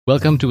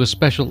Welcome to a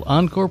special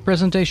encore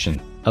presentation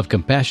of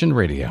Compassion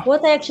Radio.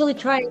 What I actually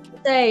trying to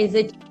say is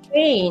that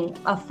Ukraine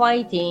are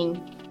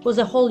fighting for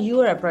the whole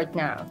Europe right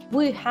now.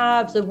 We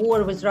have the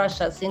war with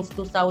Russia since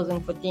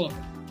 2014.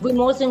 We're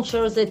most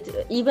sure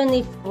that even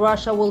if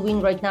Russia will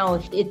win right now,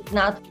 it's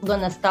not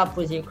going to stop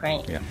with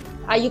Ukraine.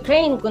 Are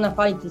Ukraine going to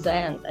fight to the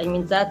end? I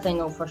mean, that I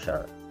know for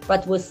sure.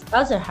 But with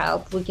other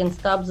help, we can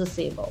stop this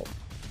evil.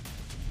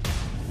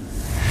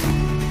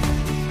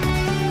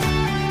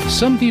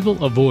 Some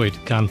people avoid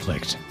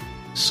conflict.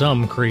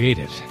 Some create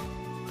it.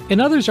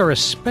 And others are a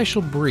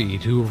special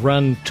breed who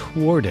run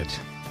toward it,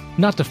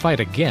 not to fight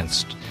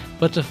against,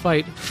 but to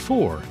fight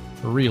for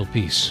real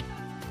peace.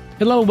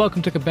 Hello and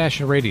welcome to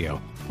Compassion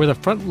Radio, where the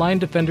frontline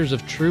defenders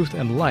of truth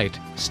and light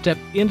step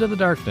into the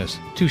darkness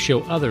to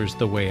show others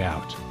the way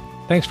out.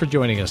 Thanks for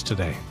joining us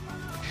today.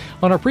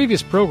 On our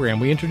previous program,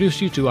 we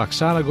introduced you to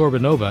Oksana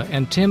Gorbanova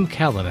and Tim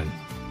Kalinin,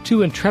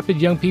 two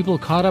intrepid young people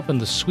caught up in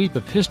the sweep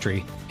of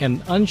history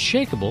and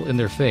unshakable in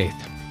their faith.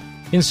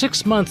 In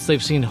 6 months,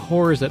 they've seen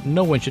horrors that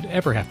no one should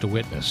ever have to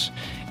witness,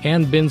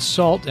 and been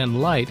salt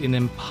and light in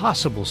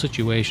impossible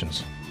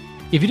situations.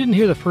 If you didn't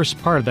hear the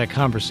first part of that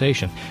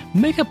conversation,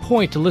 make a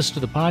point to listen to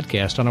the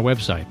podcast on our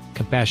website,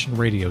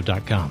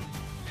 CompassionRadio.com.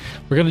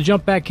 We're going to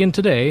jump back in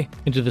today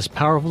into this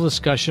powerful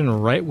discussion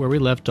right where we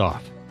left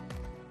off.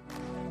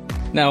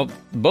 Now,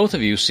 both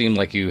of you seem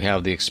like you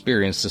have the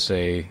experience to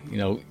say,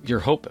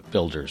 you're hope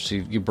builders.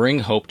 You bring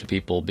hope to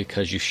people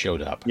because you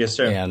showed up. Yes,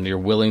 sir. And you're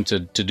willing to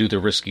do the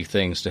risky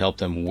things to help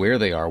them where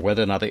they are,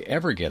 whether or not they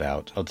ever get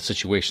out of the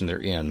situation they're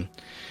in,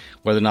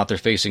 whether or not they're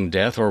facing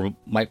death or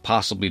might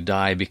possibly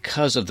die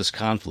because of this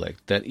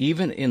conflict, that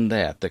even in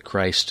that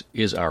Christ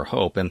is our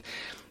hope. And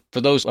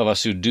for those of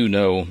us who do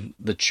know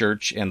the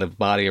church and the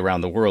body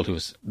around the world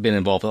who's been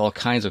involved with all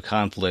kinds of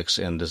conflicts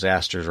and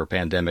disasters or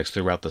pandemics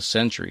throughout the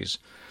centuries,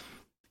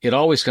 it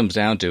always comes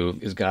down to,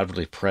 is God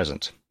really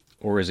present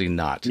or is he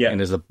not? Yeah. And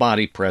is the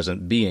body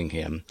present being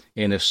him?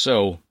 And if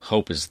so,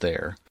 hope is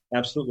there.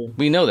 Absolutely.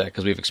 We know that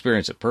because we've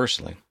experienced it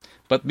personally.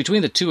 But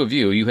between the two of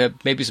you, you have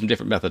maybe some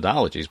different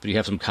methodologies, but you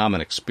have some common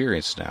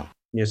experience now.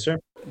 Yes, sir.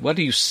 What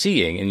are you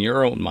seeing in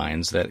your own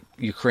minds that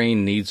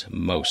Ukraine needs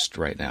most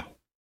right now?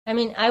 I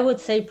mean, I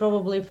would say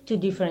probably two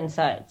different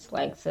sides.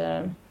 Like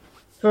the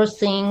first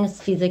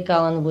things,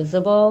 physical and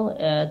visible.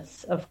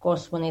 It's, of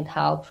course, we need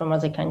help from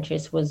other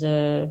countries with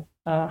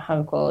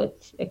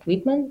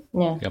equipment?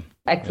 Yeah. Yep.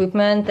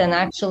 Equipment. And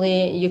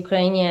actually,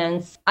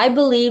 Ukrainians, I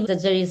believe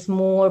that there is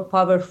more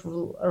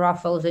powerful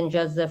rifles than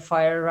just the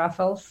fire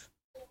rifles.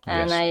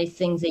 And Yes. I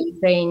think the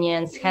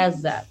Ukrainians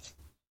has that.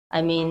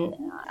 I mean,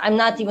 I'm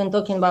not even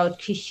talking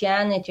about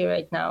Christianity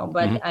right now,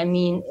 but I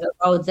mean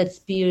about that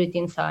spirit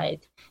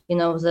inside,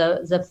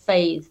 the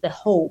faith, the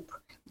hope,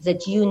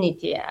 that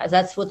unity.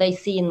 That's what I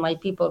see in my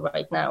people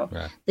right now.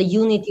 Right. The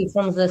unity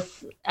from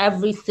this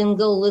every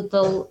single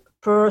little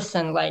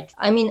person.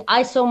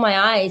 I saw my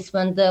eyes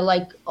when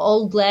the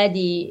old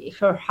lady,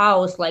 her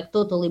house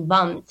totally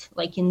bombed,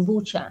 in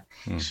Bucha.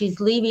 She's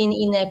living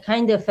in a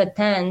kind of a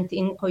tent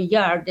in her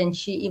yard, and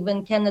she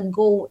even cannot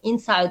go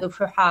inside of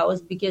her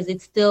house because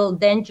it's still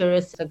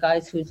dangerous. The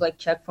guys who's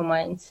check for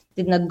mines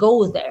did not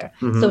go there.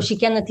 So she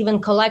cannot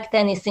even collect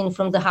anything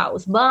from the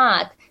house.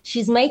 But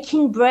she's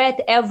making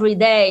bread every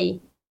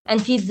day and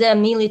feeds the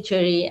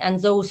military and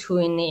those who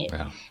in need.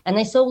 Wow. And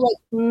I saw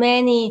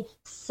many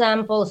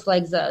samples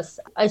like this.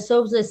 I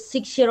saw the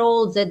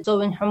 6-year-old that saw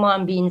her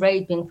mom being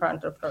raped in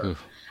front of her.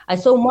 Oof. I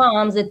saw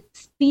moms that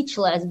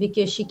speechless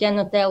because she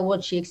cannot tell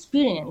what she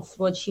experienced,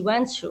 what she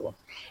went through.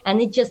 And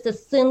it's just a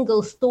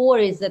single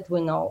stories that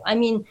we know. I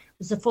mean,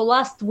 for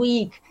last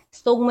week,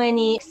 so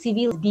many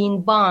civilians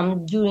being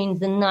bombed during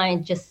the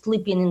night, just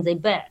sleeping in their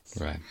beds.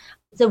 Right.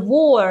 The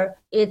war,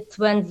 it's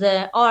when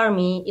the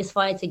army is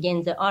fighting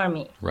against the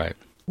army. Right.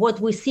 What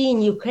we see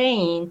in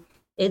Ukraine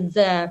is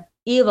the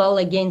evil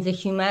against the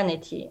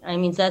humanity. I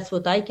mean, that's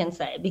what I can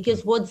say.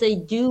 Because what they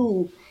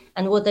do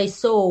and what I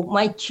saw,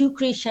 my two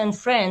Christian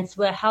friends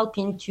were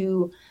helping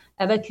to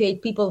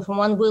evacuate people from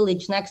one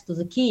village next to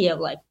the Kiev,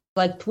 like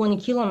 20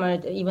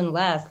 kilometers, even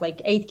less,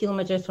 8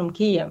 kilometers from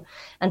Kiev.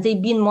 And they've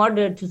been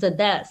murdered to the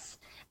death.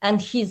 And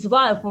his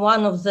wife,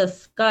 one of the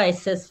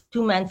guys, says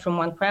 2 men from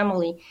one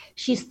family,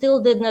 she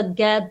still did not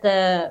get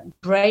the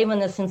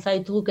braveness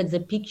inside to look at the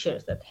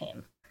pictures at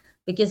him.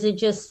 Because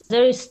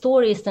there is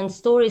stories and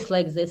stories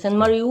like this. And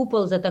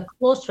Mariupol that are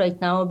closed right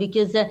now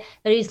because there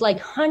is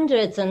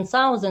hundreds and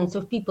thousands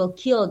of people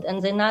killed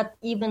and they're not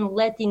even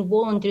letting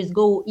volunteers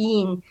go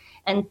in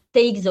and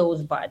take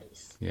those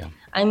bodies. Yeah.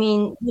 I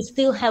mean, we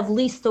still have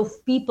list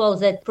of people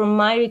that from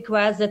my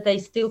request that I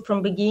still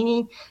from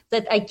beginning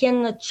that I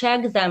cannot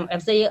check them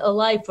if they are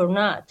alive or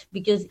not,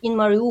 because in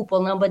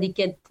Mariupol, nobody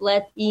can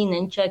let in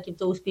and check if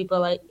those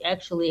people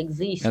actually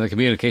exist. And the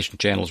communication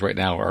channels right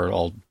now are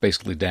all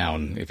basically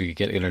down. If you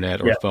get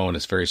internet or phone,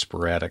 it's very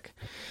sporadic.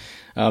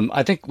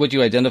 I think what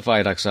you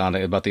identified,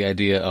 Oksana, about the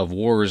idea of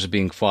wars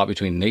being fought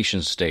between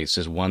nation states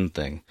is one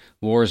thing.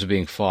 Wars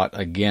being fought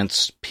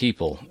against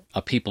people,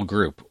 a people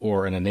group,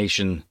 or in a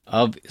nation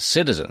of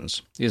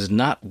citizens is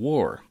not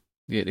war.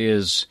 It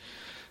is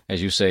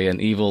as you say, an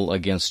evil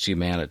against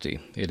humanity.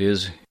 It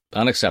is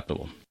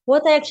unacceptable.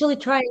 What I actually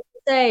try to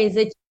say is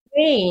that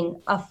Ukraine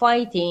are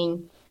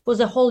fighting for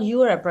the whole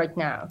Europe right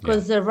now,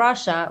 because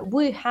Russia,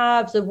 we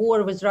have the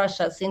war with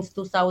Russia since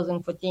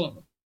 2014.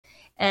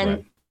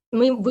 And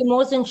we're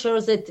more than sure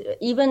that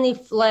even if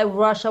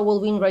Russia will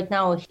win right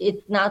now,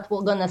 it's not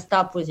going to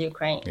stop with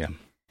Ukraine. Yeah.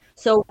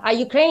 So are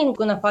Ukraine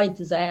going to fight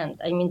to the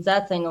end? I mean,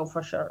 that I know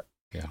for sure.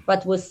 Yeah.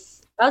 But with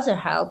other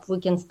help,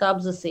 we can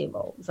stop the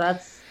evil.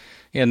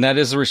 And that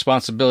is the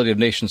responsibility of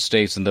nation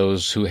states and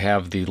those who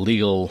have the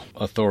legal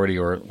authority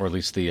or at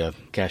least the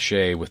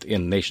cachet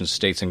within nation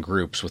states and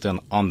groups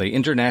on the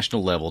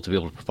international level to be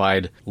able to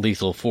provide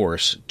lethal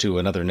force to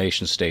another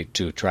nation state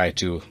to try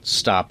to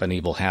stop an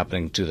evil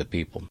happening to the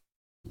people.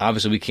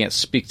 Obviously, we can't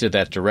speak to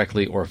that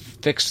directly or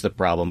fix the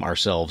problem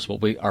ourselves, but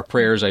our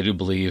prayers, I do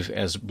believe,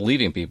 as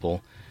believing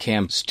people,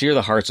 can steer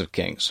the hearts of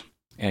kings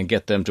and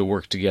get them to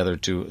work together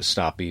to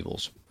stop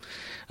evils.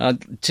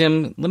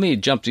 Tim, let me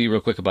jump to you real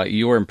quick about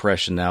your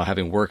impression now,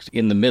 having worked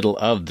in the middle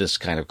of this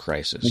kind of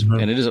crisis,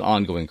 and it is an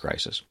ongoing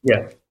crisis.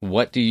 Yeah.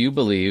 What do you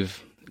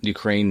believe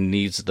Ukraine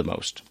needs the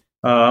most?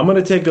 I'm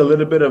going to take a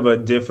little bit of a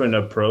different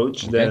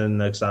approach than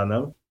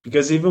Oksana,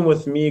 because even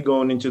with me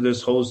going into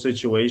this whole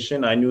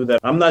situation, I knew that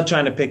I'm not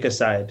trying to pick a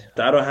side.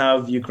 I don't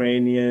have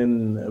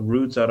Ukrainian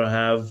roots. I don't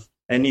have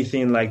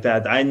anything like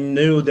that. I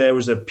knew there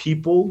was a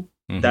people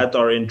that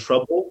are in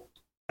trouble.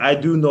 I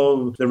do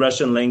know the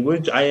Russian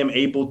language. I am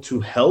able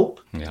to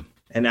help. Yeah.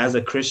 And as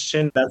a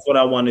Christian, that's what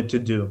I wanted to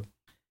do.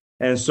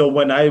 And so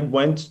when I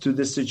went to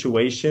this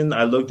situation,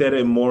 I looked at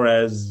it more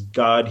as,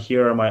 God,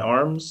 here are my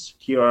arms,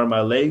 here are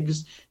my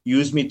legs.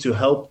 Use me to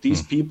help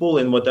these people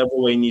in whatever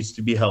way needs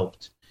to be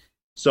helped.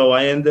 So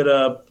I ended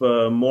up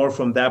more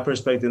from that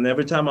perspective. And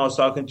every time I was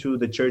talking to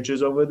the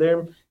churches over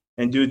there,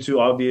 and due to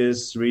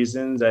obvious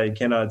reasons, I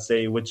cannot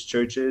say which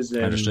churches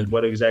and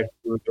what exactly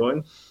we were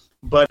doing.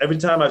 But every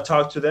time I've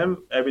talked to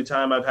them, every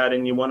time I've had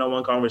any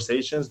one-on-one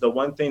conversations, the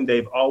one thing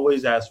they've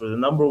always asked for, the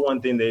number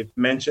one thing they've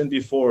mentioned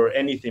before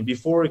anything,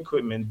 before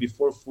equipment,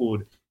 before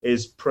food,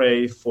 is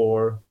pray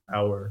for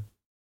our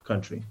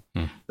country.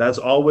 That's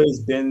always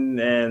been,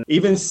 and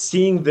even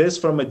seeing this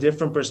from a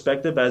different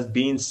perspective as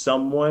being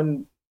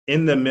someone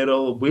in the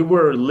middle, we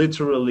were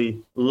literally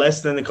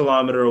less than a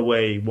kilometer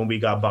away when we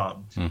got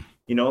bombed.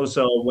 You know,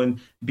 so when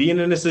being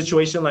in a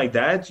situation like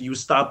that, you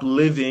stop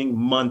living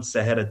months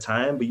ahead of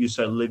time, but you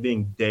start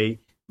living day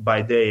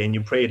by day, and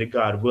you pray to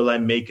God, will I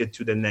make it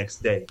to the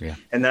next day? Yeah.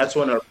 And that's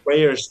when our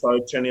prayers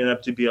start turning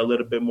up to be a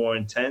little bit more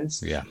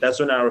intense. Yeah.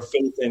 That's when our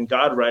faith in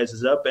God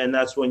rises up. And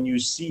that's when you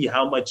see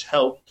how much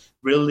help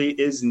really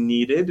is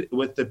needed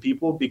with the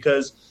people.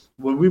 Because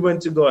when we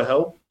went to go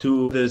help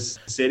to this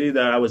city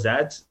that I was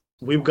at,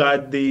 we've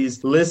got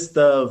these list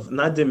of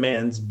not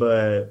demands,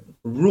 but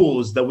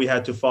rules that we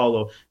had to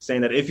follow,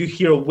 saying that if you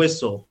hear a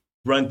whistle,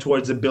 run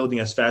towards the building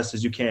as fast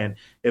as you can.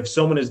 If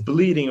someone is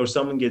bleeding or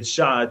someone gets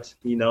shot,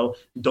 you know,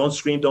 don't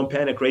scream, don't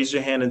panic, raise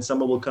your hand and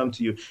someone will come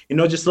to you. You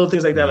know, just little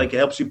things like that, like it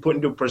helps you put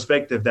into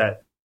perspective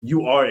that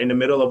you are in the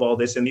middle of all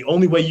this. And the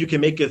only way you can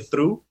make it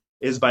through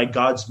is by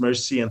God's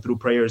mercy and through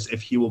prayers,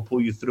 if he will pull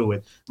you through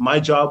it.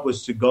 My job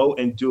was to go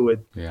and do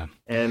it. Yeah.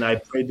 And I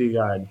prayed to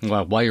God.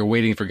 Well, while you're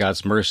waiting for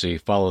God's mercy,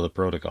 follow the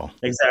protocol.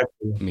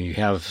 Exactly. I mean, you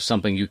have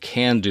something you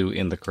can do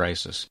in the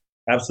crisis.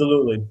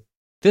 Absolutely.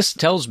 This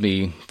tells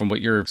me, from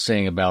what you're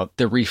saying about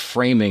the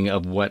reframing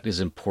of what is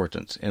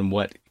important and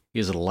what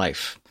is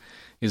life,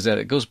 is that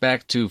it goes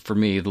back to, for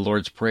me, the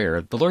Lord's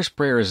Prayer. The Lord's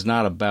Prayer is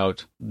not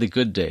about the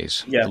good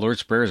days. Yeah. The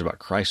Lord's Prayer is about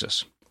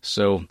crisis.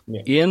 So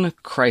in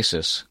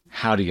crisis,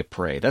 how do you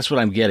pray? That's what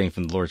I'm getting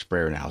from the Lord's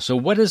Prayer now. So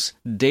what does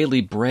daily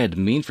bread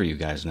mean for you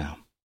guys now?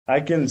 I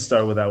can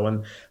start with that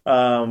one.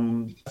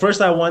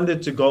 First, I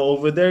wanted to go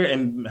over there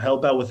and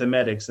help out with the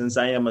medics, since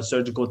I am a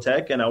surgical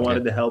tech, and I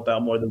wanted to help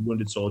out more the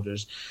wounded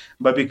soldiers.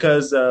 But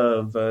because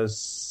of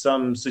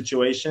some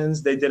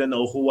situations, they didn't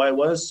know who I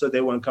was, so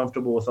they weren't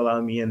comfortable with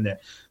allowing me in there.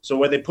 So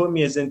where they put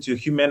me is into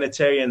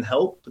humanitarian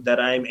help, that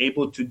I am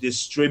able to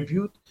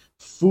distribute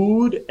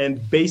food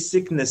and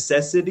basic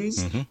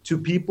necessities to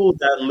people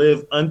that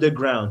live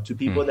underground, to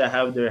people that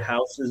have their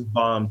houses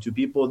bombed, to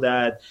people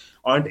that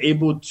aren't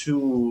able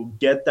to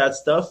get that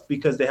stuff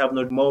because they have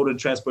no mode of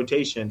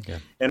transportation. Yeah.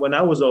 And when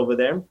I was over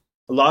there,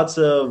 lots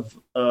of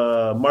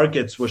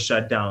markets were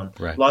shut down.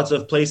 Right. Lots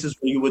of places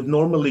where you would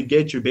normally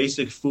get your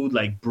basic food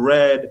like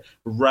bread,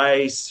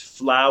 rice,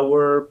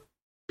 flour,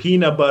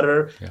 peanut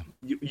butter. Yeah.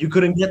 You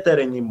couldn't get that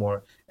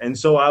anymore. And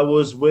so I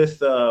was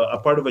with a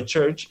part of a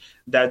church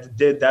that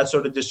did that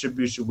sort of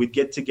distribution. We'd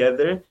get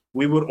together,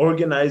 we would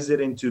organize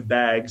it into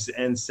bags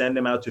and send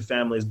them out to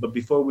families. But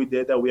before we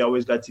did that, we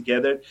always got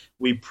together,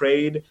 we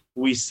prayed,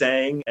 we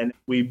sang, and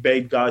we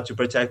begged God to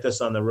protect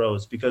us on the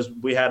roads, because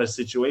we had a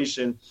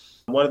situation.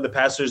 One of the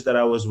pastors that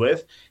I was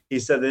with, he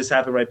said this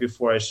happened right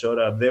before I showed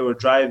up. They were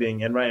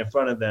driving, and right in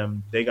front of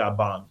them, they got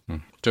bombed.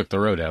 Took the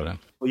road out, huh?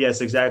 Well,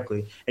 yes,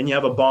 exactly. And you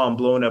have a bomb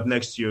blowing up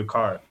next to your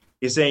car.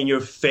 He's saying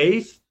your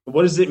faith,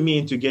 what does it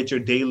mean to get your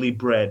daily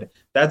bread?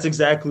 That's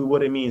exactly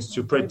what it means,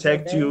 to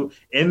protect you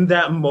in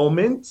that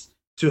moment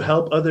to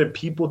help other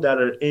people that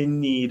are in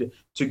need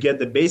to get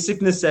the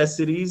basic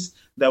necessities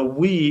that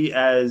we,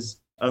 as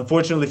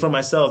unfortunately for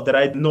myself, that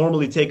I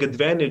normally take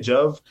advantage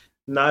of,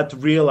 not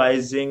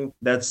realizing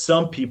that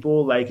some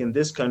people, like in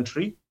this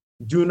country,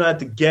 do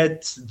not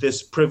get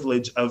this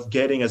privilege of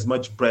getting as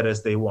much bread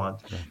as they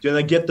want. Okay. Do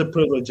not get the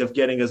privilege of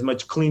getting as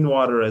much clean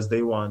water as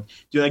they want.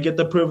 Do not get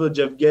the privilege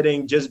of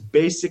getting just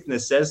basic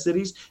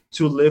necessities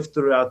to live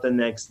throughout the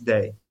next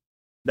day.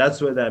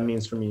 That's what that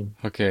means for me.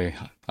 Okay,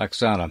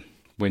 Oksana,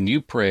 when you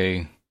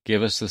pray,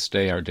 give us this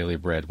day our daily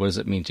bread, what does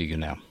it mean to you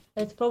now?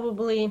 It's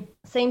probably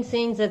same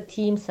things that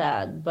Tim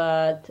said,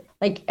 but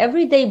like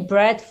everyday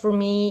bread for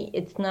me,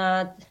 it's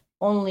not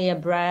only a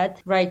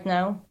bread right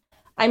now.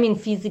 I mean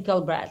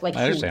physical bread, like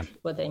I understand. Food,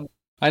 what I mean.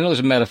 I know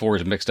there's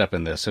metaphors mixed up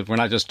in this. If we're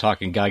not just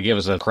talking, God, give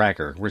us a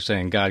cracker. We're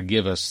saying, God,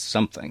 give us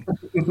something.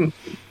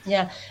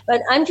 Yeah, but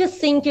I'm just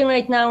thinking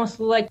right now,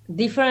 so like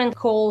different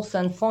calls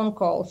and phone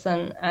calls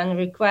and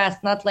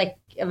requests, not like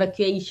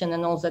evacuation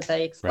and all that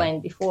I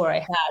explained before I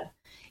had.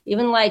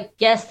 Even like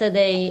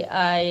yesterday,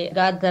 I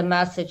got the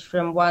message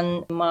from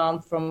one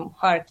mom from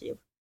Kharkiv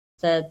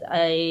that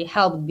I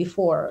helped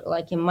before,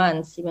 like in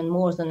months, even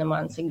more than a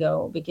month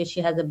ago, because she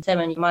has a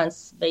 7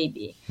 months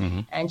baby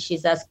and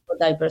she's asked for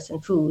diapers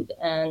and food.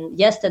 And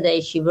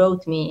yesterday she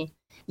wrote me,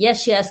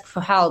 yes, she asked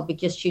for help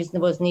because she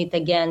was need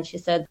again. She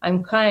said,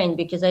 I'm crying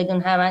because I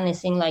don't have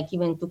anything like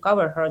even to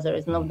cover her. There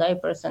is no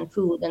diapers and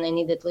food and I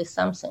need at least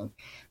something.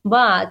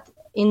 But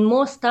in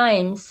most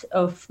times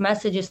of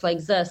messages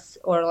like this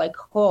or like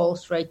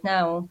calls right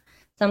now,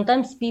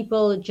 sometimes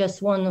people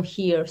just want to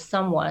hear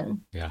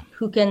someone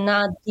who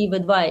cannot give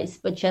advice,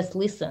 but just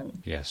listen.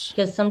 Yes.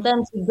 Because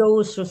sometimes it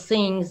goes through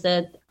things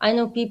that I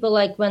know people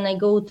like when I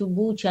go to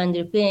Bucha and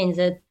Irpin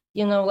that,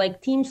 you know,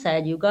 like Tim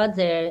said, you got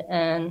there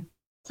and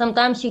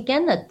sometimes you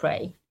cannot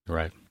pray.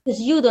 Right.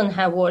 Because you don't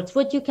have words.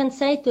 What you can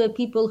say to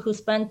people who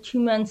spend 2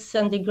 months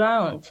on the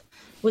ground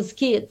with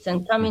kids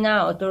and coming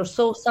out or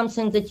so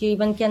something that you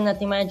even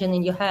cannot imagine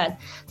in your head.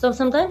 So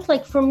sometimes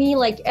like for me,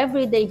 like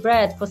everyday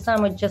bread, for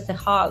some it's just a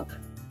hug.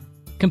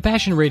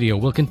 Compassion Radio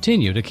will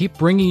continue to keep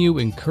bringing you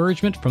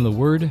encouragement from the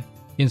Word,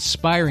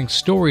 inspiring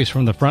stories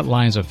from the front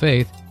lines of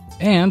faith,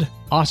 and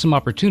awesome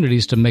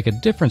opportunities to make a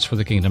difference for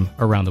the kingdom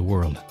around the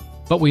world.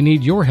 But we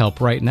need your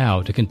help right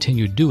now to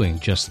continue doing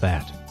just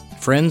that.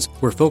 Friends,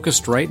 we're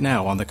focused right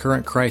now on the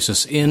current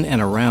crisis in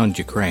and around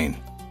Ukraine.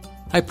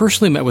 I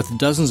personally met with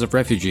dozens of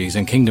refugees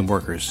and kingdom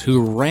workers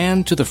who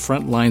ran to the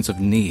front lines of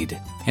need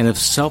and have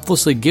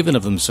selflessly given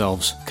of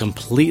themselves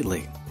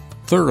completely,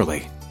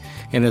 thoroughly,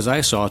 and as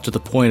I saw, to the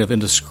point of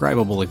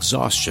indescribable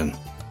exhaustion.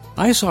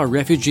 I saw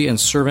refugee and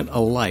servant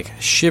alike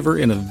shiver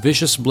in a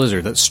vicious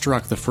blizzard that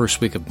struck the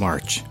first week of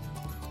March.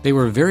 They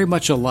were very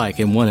much alike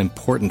in one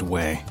important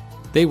way.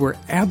 They were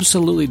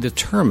absolutely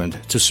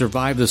determined to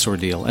survive this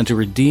ordeal and to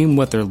redeem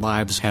what their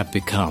lives have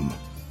become.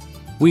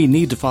 We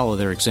need to follow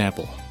their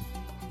example.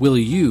 Will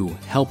you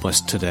help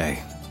us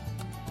today?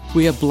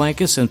 We have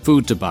blankets and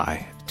food to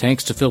buy,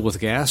 tanks to fill with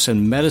gas,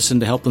 and medicine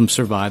to help them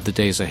survive the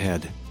days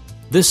ahead.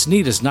 This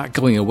need is not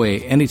going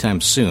away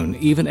anytime soon,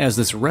 even as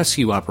this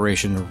rescue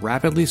operation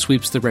rapidly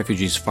sweeps the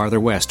refugees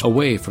farther west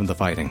away from the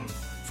fighting.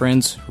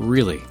 Friends,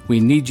 really, we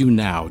need you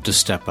now to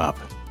step up.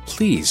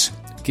 Please,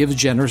 give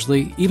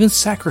generously, even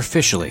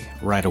sacrificially,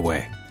 right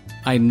away.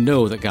 I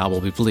know that God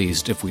will be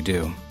pleased if we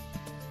do.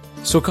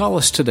 So call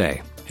us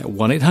today at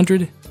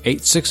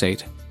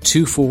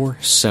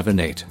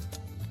 1-800-868-2478.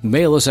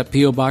 Mail us at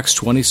P.O. Box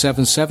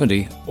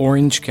 2770,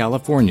 Orange,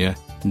 California,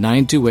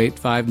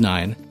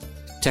 92859.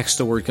 Text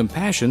the word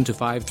compassion to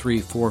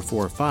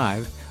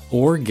 53445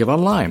 or give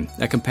online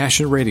at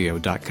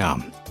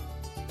compassionradio.com.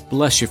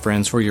 Bless you,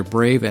 friends, for your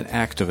brave and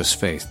activist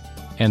faith.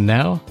 And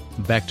now,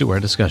 back to our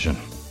discussion.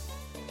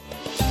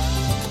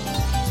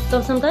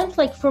 So sometimes,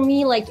 like for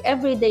me, like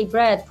everyday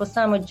bread, for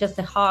some it's just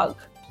a hug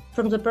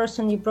from the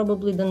person you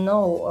probably don't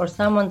know, or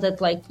someone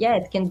that like, yeah,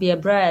 it can be a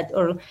bread.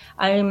 Or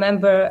I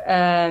remember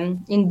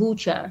in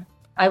Bucha,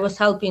 I was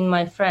helping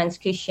my friends,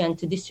 Christian,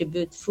 to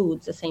distribute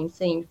food, the same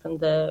thing from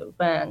the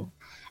van.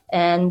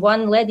 And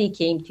one lady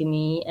came to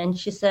me and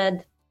she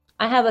said,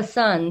 I have a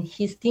son,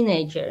 he's a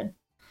teenager.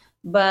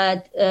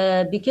 But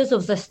because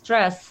of the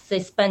stress, they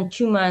spent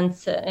 2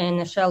 months in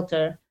a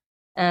shelter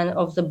and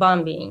of the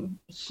bombing.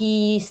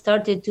 He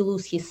started to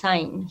lose his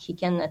sight. He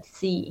cannot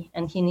see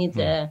and he needs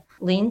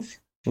lenses.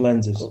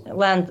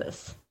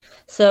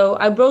 So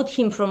I brought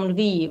him from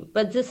Lviv,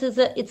 but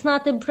it's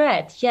not a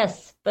bread,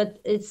 yes, but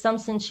it's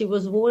something she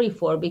was worried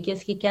for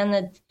because he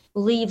cannot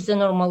live the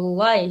normal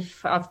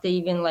life after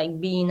even like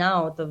being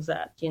out of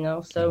that, you know.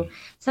 So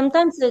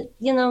sometimes,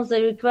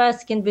 the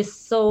request can be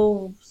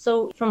so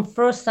from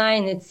first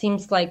sign, it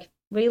seems like,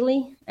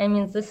 really? I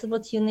mean, this is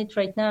what you need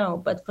right now.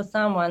 But for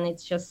someone,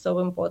 it's just so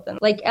important.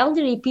 Like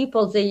elderly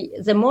people,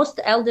 the most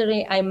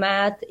elderly I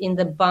met in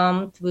the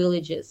bombed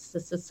villages.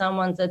 This is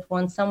someone that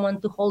wants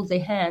someone to hold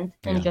their hand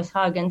and just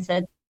hug and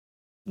said,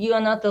 you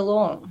are not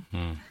alone.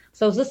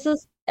 So this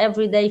is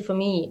every day for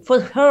me. For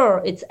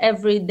her, it's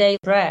everyday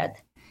bread.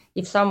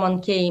 If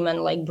someone came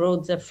and like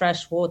brought the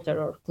fresh water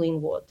or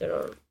clean water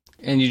or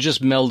And you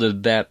just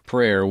melded that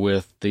prayer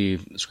with the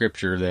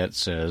scripture that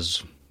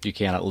says, you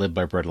cannot live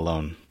by bread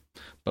alone,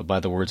 but by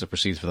the words that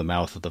proceed from the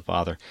mouth of the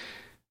Father.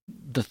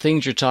 The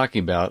things you're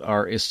talking about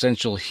are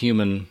essential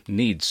human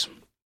needs,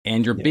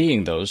 and you're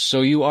being those.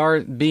 So you are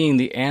being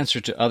the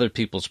answer to other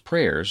people's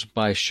prayers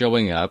by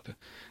showing up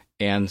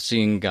and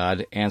seeing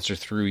God answer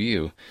through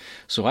you.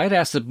 So I'd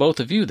ask that both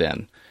of you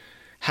then,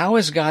 how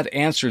has God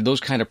answered those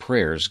kind of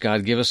prayers?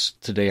 God, give us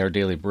today our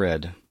daily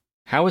bread.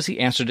 How has he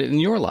answered it in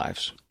your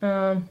lives?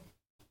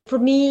 For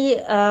me,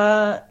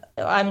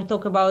 I'm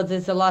talking about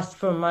this the last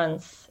 4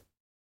 months.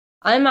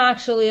 I'm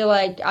actually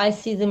I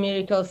see the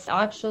miracles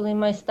actually in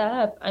my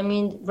step. I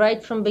mean,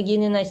 right from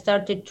beginning, I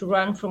started to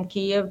run from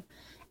Kiev.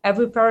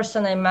 Every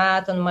person I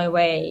met on my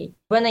way.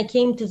 When I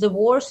came to the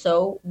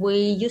Warsaw, we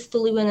used to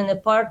live in an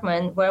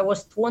apartment where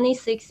was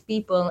 26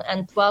 people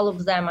and 12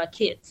 of them are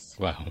kids.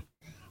 Wow.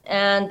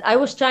 And I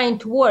was trying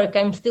to work.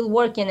 I'm still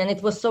working. And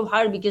it was so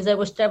hard because I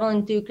was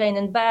traveling to Ukraine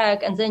and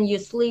back. And then you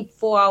sleep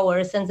 4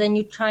 hours and then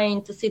you're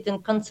trying to sit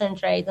and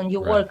concentrate on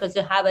your work because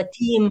you have a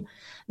team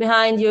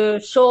behind your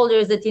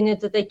shoulders that you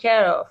need to take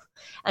care of.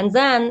 And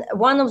then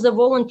one of the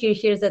volunteers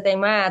here that I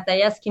met,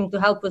 I asked him to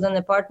help with an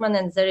apartment.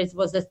 And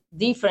was a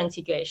different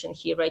situation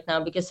here right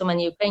now because so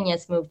many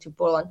Ukrainians moved to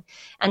Poland.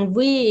 And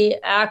we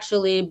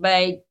actually,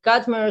 by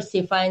God's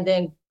mercy, find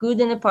a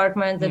good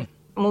apartment that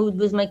moved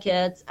with my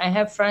kids. I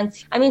have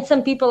friends. I mean,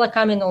 some people are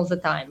coming all the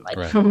time,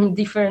 from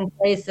different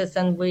places,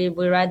 and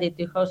we're ready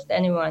to host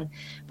anyone.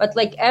 But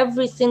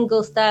every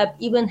single step,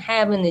 even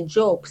having a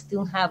job,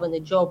 still having a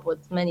job, what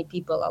many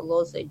people are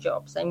lost their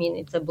jobs. I mean,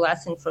 it's a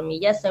blessing for me.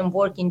 Yes, I'm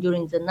working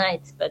during the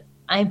nights, but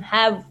I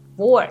have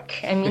work.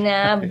 I mean,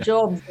 I have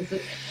jobs.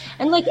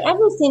 And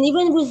everything,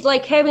 even with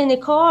having a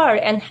car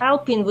and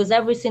helping with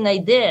everything I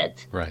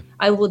did,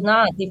 I would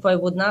not if I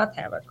would not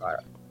have a car.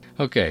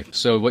 Okay,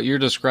 so what you're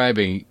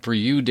describing for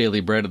you, daily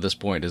bread at this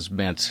point, is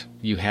meant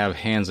you have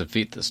hands and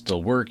feet that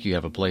still work, you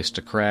have a place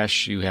to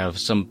crash, you have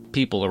some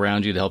people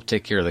around you to help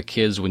take care of the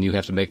kids when you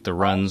have to make the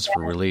runs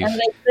for relief.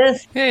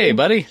 Hey,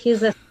 buddy.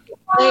 He's a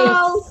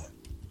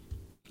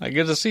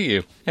good to see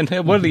you. And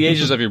what are the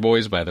ages of your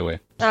boys, by the way?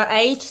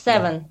 Age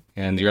 7.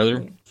 And your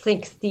other?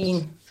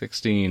 16.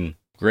 16.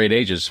 Great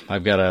ages.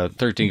 I've got a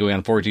 13 going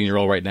on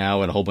 14-year-old right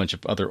now and a whole bunch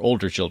of other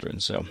older children,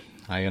 so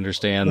I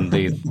understand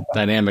the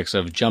dynamics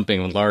of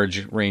jumping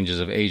large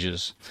ranges of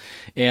ages.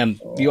 And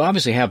you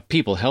obviously have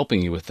people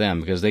helping you with them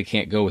because they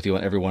can't go with you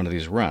on every one of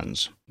these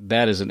runs.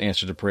 That is an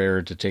answer to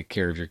prayer to take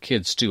care of your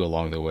kids, too,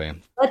 along the way.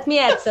 Let me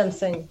add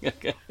something.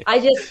 I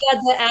just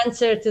got the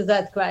answer to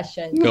that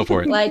question. Go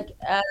for it.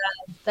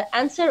 The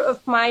answer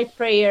of my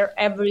prayer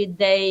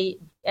everyday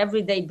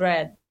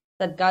bread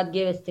that God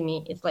gives to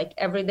me is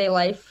everyday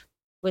life,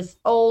 with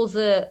all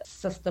the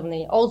system,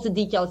 all the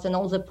details and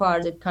all the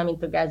parts that coming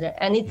together.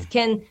 And it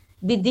can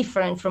be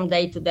different from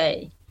day to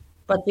day.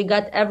 But we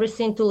got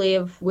everything to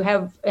live. We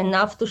have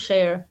enough to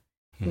share.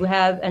 We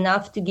have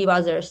enough to give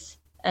others.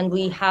 And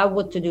we have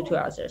what to do to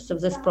others. So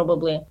that's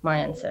probably my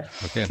answer.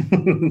 Okay.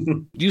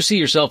 You see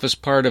yourself as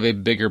part of a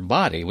bigger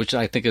body, which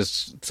I think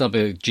is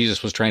something that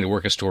Jesus was trying to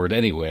work us toward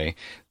anyway.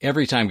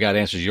 Every time God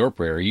answers your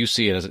prayer, you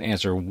see it as an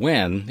answer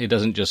when it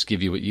doesn't just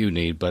give you what you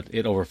need, but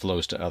it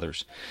overflows to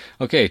others.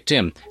 Okay,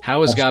 Tim, how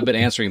has God been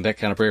answering that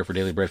kind of prayer for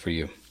daily bread for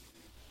you?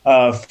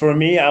 For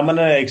me, I'm going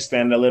to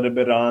expand a little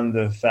bit on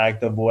the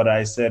fact of what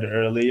I said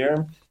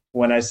earlier.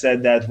 When I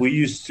said that we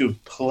used to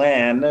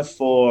plan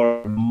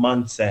for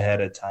months ahead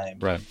of time.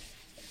 Right.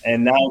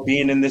 And now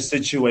being in this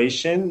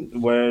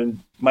situation where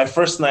my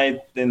first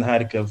night in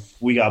Kharkiv,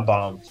 we got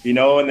bombed,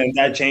 and then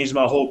that changed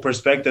my whole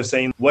perspective,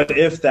 saying, what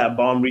if that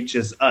bomb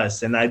reaches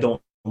us and I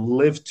don't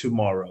live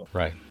tomorrow?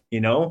 Right.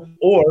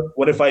 Or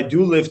what if I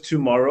do live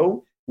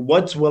tomorrow?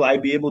 What will I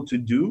be able to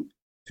do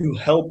to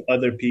help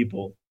other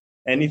people?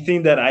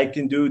 Anything that I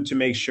can do to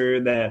make sure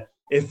that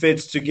if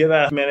it's to give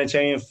out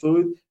humanitarian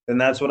food, then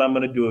that's what I'm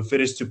going to do. If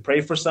it is to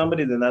pray for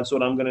somebody, then that's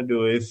what I'm going to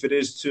do. If it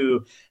is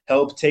to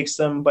help take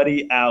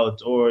somebody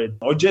out or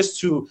just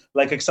to,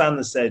 like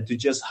Oksana said, to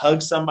just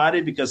hug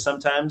somebody, because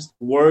sometimes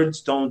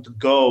words don't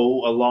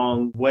go a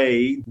long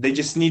way. They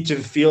just need to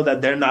feel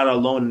that they're not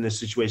alone in this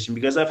situation,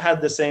 because I've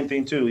had the same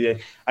thing too. Yeah,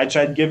 I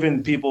tried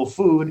giving people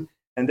food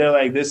and they're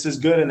like, this is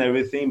good and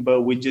everything,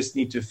 but we just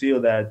need to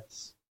feel that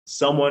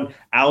someone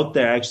out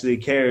there actually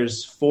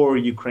cares for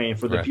Ukraine,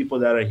 for the people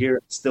that are here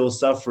still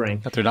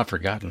suffering. That they're not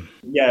forgotten.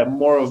 Yeah,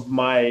 more of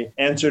my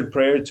answered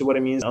prayer to what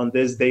it means on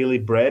this daily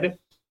bread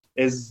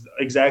is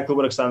exactly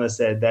what Oksana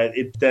said,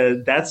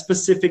 that that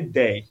specific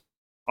day,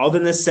 all the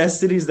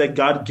necessities that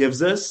God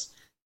gives us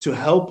to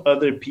help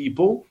other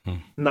people,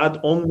 not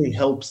only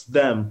helps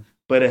them,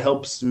 but it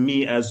helps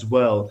me as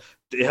well.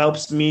 It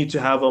helps me to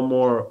have a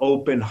more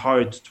open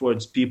heart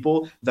towards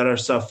people that are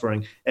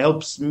suffering. It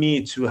helps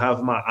me to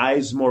have my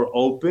eyes more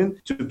open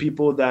to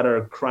people that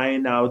are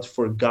crying out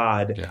for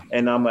God. Yeah.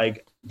 And I'm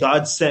like,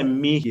 God sent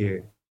me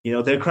here.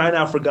 They're crying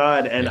out for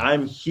God and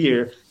I'm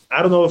here.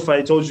 I don't know if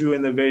I told you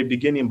in the very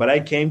beginning, but I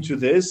came to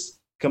this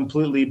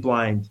completely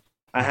blind.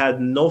 I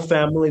had no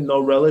family,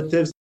 no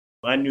relatives.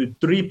 I knew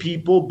 3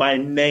 people by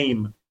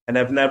name and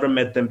I've never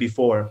met them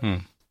before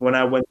when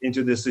I went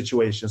into this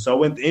situation. So I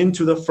went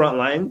into the front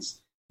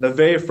lines, the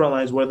very front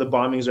lines where the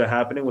bombings are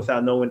happening,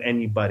 without knowing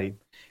anybody.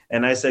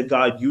 And I said,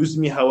 God, use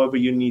me however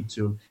you need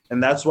to.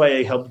 And that's why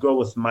I helped grow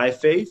with my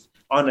faith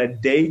on a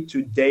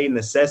day-to-day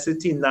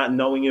necessity, not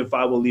knowing if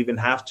I will even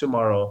have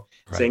tomorrow.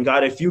 Right. Saying,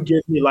 God, if you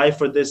give me life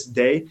for this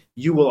day,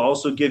 you will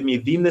also give me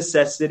the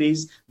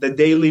necessities, the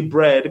daily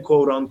bread,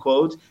 quote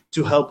unquote,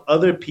 to help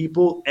other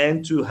people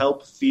and to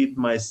help feed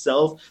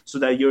myself, so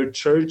that your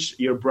church,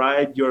 your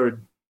bride,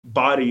 your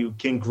body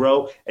can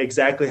grow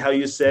exactly how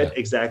you said,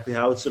 exactly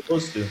how it's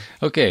supposed to.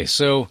 Okay,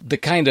 so the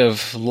kind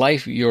of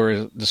life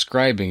you're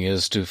describing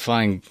is to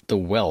find the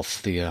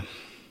wealth, the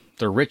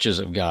riches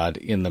of God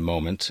in the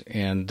moment,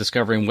 and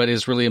discovering what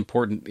is really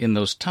important in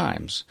those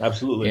times.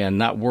 Absolutely. And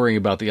not worrying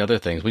about the other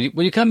things. When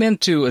you come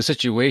into a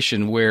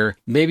situation where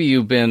maybe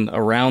you've been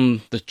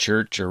around the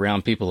church,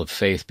 around people of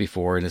faith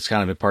before, and it's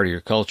kind of a part of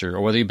your culture,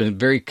 or whether you've been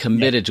very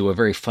committed to a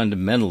very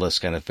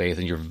fundamentalist kind of faith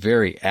and you're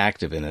very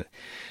active in it,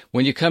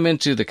 when you come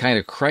into the kind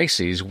of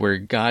crises where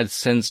God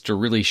tends to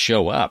really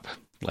show up,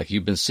 like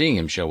you've been seeing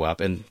him show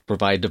up and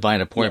provide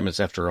divine appointments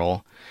after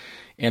all,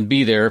 and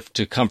be there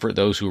to comfort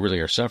those who really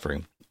are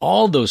suffering,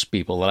 all those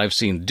people that I've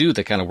seen do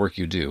the kind of work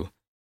you do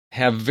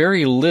have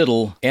very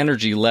little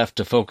energy left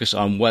to focus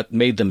on what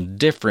made them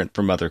different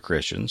from other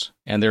Christians,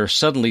 and they're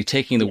suddenly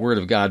taking the Word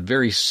of God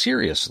very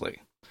seriously.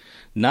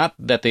 Not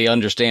that they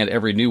understand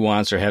every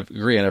nuance or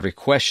agree on every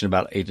question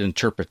about an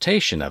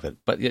interpretation of it,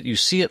 but yet you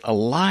see it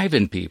alive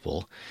in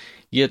people,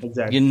 yet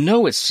you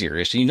know it's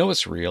serious, and you know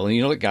it's real, and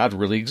you know that God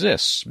really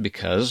exists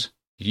because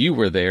you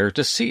were there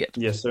to see it.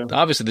 Yes, sir.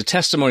 Obviously, the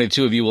testimony the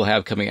two of you will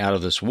have coming out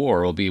of this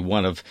war will be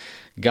one of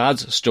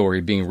God's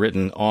story being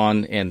written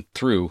on and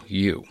through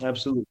you.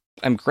 Absolutely.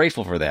 I'm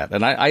grateful for that.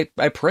 And I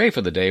pray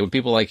for the day when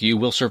people like you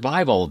will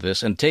survive all of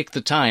this and take the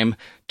time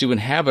to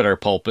inhabit our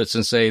pulpits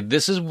and say,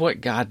 this is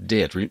what God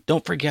did.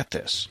 Don't forget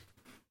this.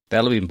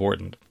 That'll be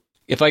important.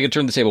 If I could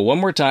turn the table one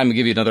more time and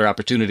give you another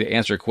opportunity to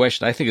answer a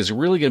question I think is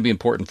really going to be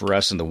important for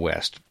us in the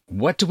West.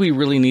 What do we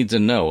really need to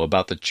know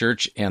about the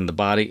church and the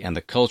body and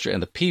the culture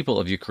and the people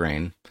of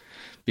Ukraine?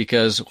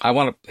 Because I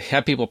want to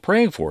have people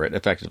praying for it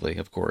effectively,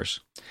 of course.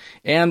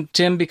 And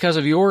Tim, because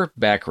of your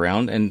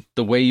background and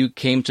the way you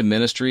came to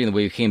ministry and the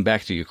way you came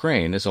back to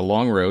Ukraine, it's a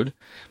long road,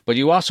 but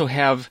you also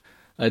have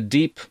a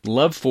deep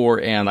love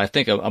for, and I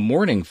think a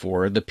mourning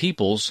for, the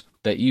peoples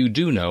that you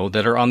do know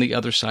that are on the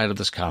other side of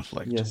this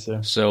conflict. Yes,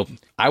 sir. So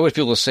I would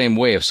feel the same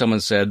way if someone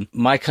said,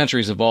 my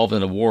country's involved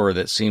in a war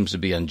that seems to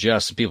be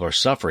unjust and people are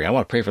suffering. I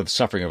want to pray for the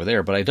suffering over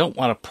there, but I don't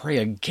want to pray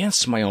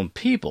against my own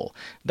people.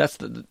 That's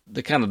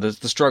the kind of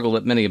the struggle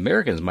that many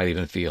Americans might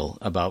even feel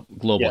about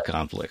global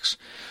conflicts.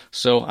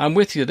 So I'm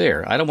with you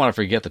there. I don't want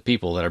to forget the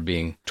people that are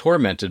being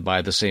tormented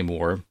by the same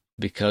war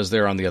because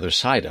they're on the other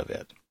side of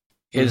it.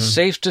 It is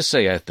safe to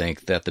say, I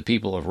think, that the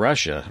people of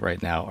Russia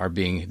right now are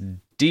being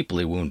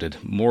deeply wounded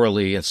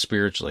morally and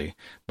spiritually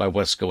by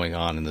what's going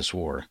on in this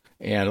war.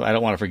 And I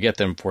don't want to forget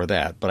them for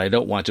that, but I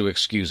don't want to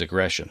excuse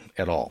aggression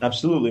at all.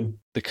 Absolutely.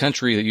 The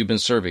country that you've been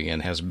serving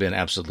in has been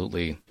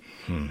absolutely,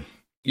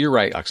 you're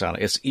right, Oksana,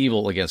 it's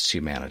evil against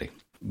humanity.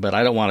 But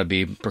I don't want to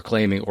be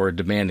proclaiming or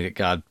demanding that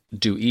God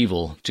do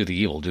evil to the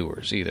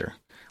evildoers either.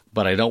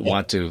 But I don't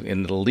want to,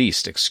 in the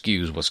least,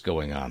 excuse what's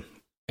going on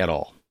at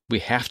all. We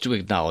have to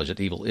acknowledge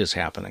that evil is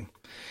happening,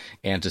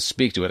 and to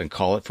speak to it and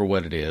call it for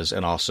what it is,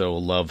 and also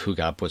love who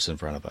God puts in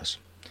front of us.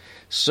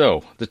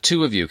 So, the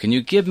two of you, can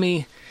you give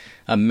me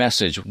a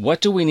message? What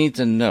do we need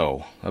to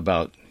know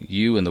about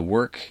you and the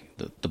work,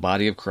 the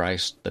body of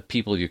Christ, the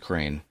people of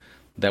Ukraine,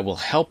 that will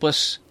help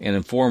us and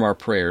inform our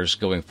prayers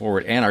going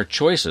forward and our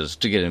choices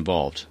to get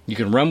involved? You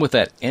can run with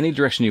that any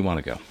direction you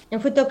want to go.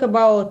 If we talk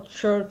about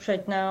church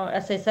right now,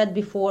 as I said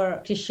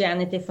before,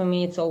 Christianity for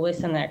me, it's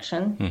always an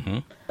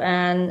action.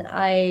 And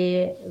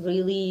I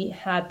really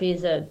happy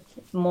that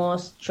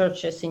most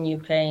churches in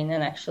Ukraine,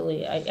 and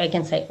actually I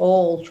can say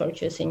all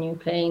churches in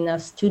Ukraine, are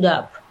stood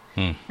up.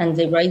 And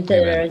they're right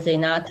there. Amen. They're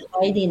not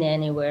hiding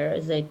anywhere.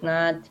 They're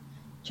not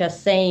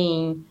just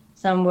saying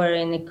somewhere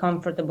in a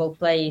comfortable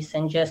place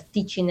and just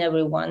teaching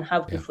everyone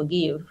how to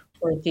forgive,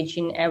 or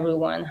teaching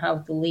everyone how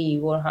to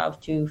live, or how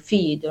to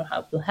feed, or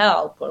how to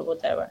help, or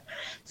whatever.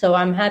 So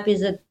I'm happy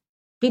that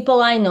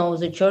people I know,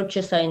 the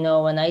churches I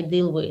know and I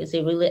deal with,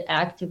 they're really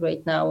active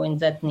right now in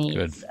that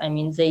needs. Good. I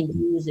mean, they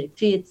do, they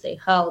feed, they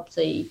help,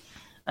 they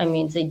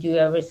do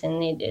everything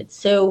needed.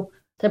 So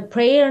the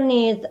prayer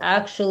needs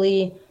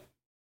actually,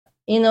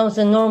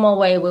 the normal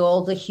way with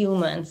all the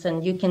humans,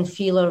 and you can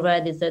feel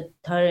already that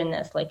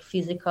tiredness, like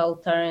physical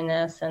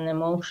tiredness and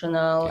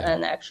emotional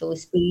and actually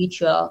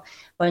spiritual,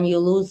 when you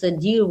lose the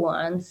dear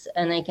ones.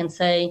 And I can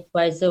say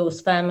by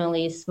those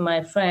families,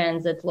 my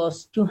friends that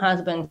lost two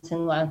husbands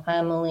in one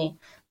family,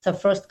 the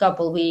first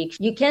couple weeks,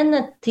 you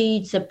cannot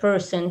teach a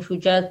person who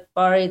just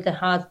buried the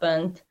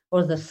husband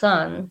or the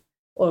son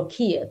or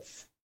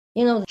kids,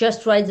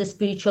 just write the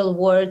spiritual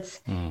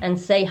words and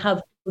say how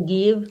to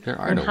forgive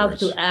and how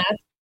to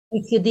act.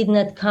 if you did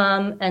not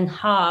come and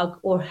hug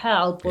or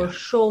help or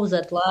show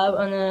that love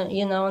on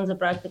on the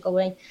practical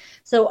way.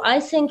 So I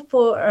think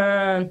for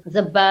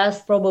the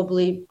best,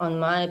 probably, on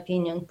my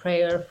opinion,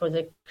 prayer for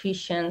the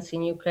Christians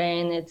in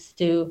Ukraine, it's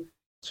to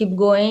keep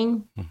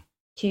going,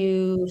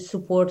 to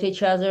support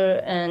each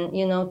other, and,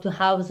 to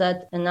have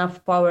that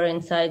enough power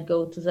inside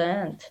go to the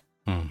end.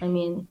 I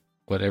mean,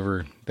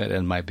 whatever that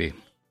end might be.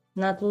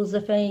 Not lose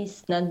the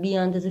faith, not be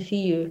under the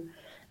fear.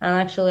 And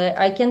actually,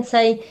 I can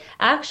say,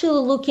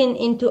 actually looking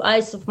into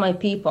eyes of my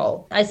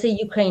people, I say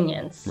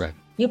Ukrainians. Right.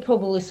 You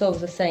probably saw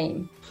the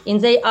same. In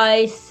their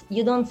eyes,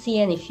 you don't see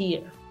any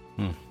fear.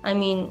 I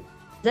mean,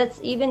 that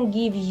even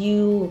gives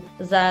you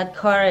that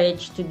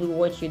courage to do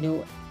what you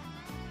do.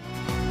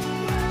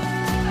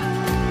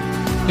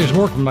 There's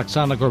more from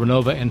Oksana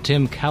Gorbanova and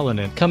Tim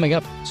Kalinin coming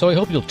up, so I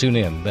hope you'll tune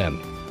in then.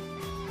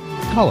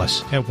 Call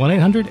us at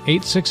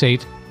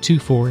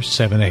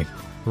 1-800-868-2478.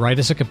 Write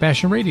us at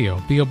Compassion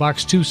Radio, P.O.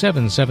 Box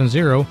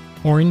 2770,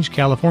 Orange,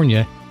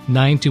 California,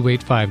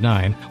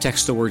 92859.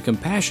 Text the word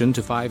compassion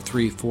to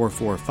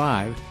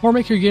 53445. Or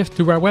make your gift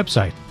through our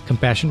website,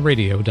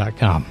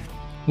 CompassionRadio.com.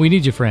 We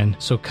need you, friend,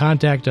 so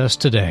contact us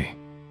today.